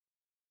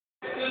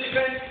the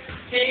defense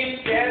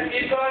team. Yes,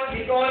 he's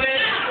going in.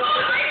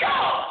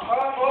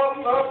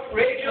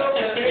 Raechel,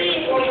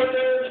 he's over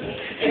there.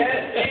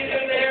 Yes, he's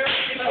in there.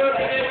 He's going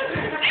in.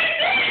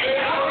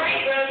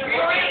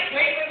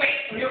 Wait.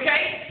 Are you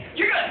okay?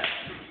 You're good.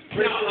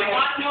 No,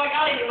 I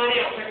got it in my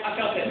nails. I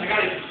felt it. I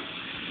got it.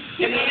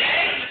 Give me an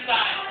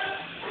exercise.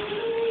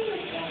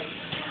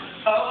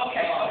 Oh,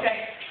 okay.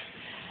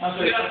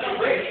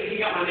 You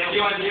got my nails.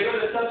 You want to go to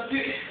the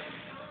substitute?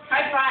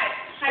 High five.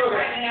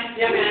 Man.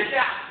 Yeah, man.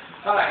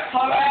 Yeah. All right.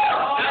 Hard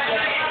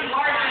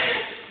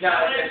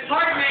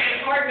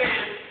man.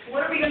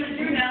 What are we going to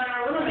do now that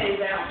our little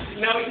man's out?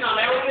 No, he's not.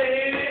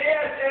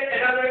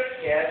 Another.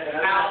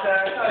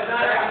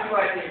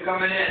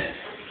 Coming in.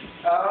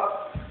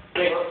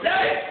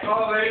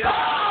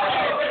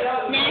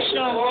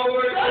 National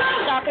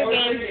soccer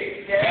game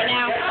right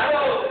now.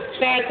 It's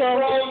very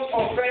cool.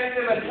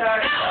 Offensive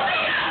attack.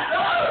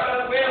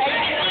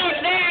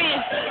 It's very...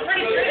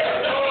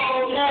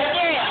 No,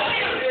 serious.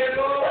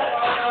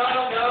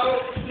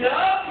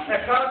 The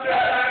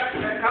counter-attack.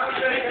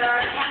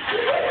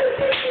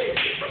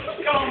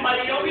 Come on,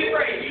 buddy. Don't be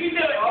afraid. You can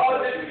do it. Oh,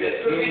 this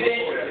could be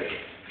dangerous.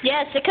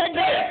 Yes, it could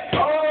be.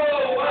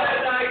 Oh, what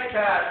a nice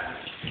pass.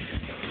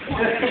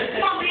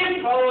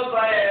 Followed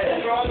by a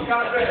strong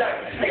counter-attack.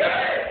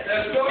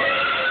 Let's go.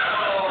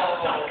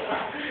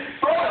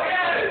 Oh,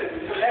 yes.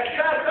 That's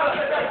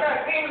counter-attack.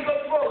 Demon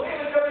goes full.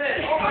 Demon coming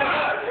in. Oh, my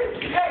God.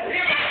 Yes,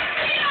 Demon.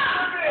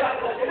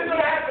 This is going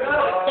to happen.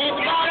 There's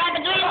the ball right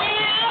between them.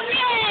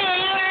 Okay,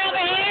 we're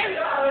over here.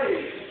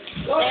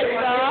 There's the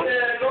ball.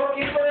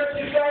 Goalkeeper,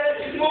 you got it.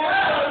 She's moving.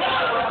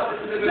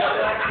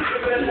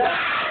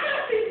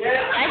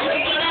 As you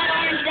can see, that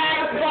orange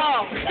dotted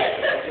ball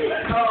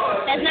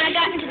has not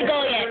gotten to the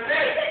goal yet.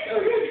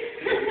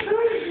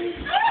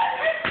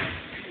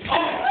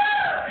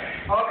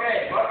 Okay,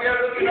 what we are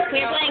looking at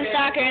We're playing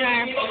soccer in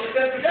our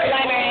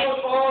library.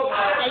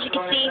 As you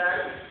can see,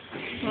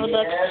 we'll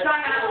look.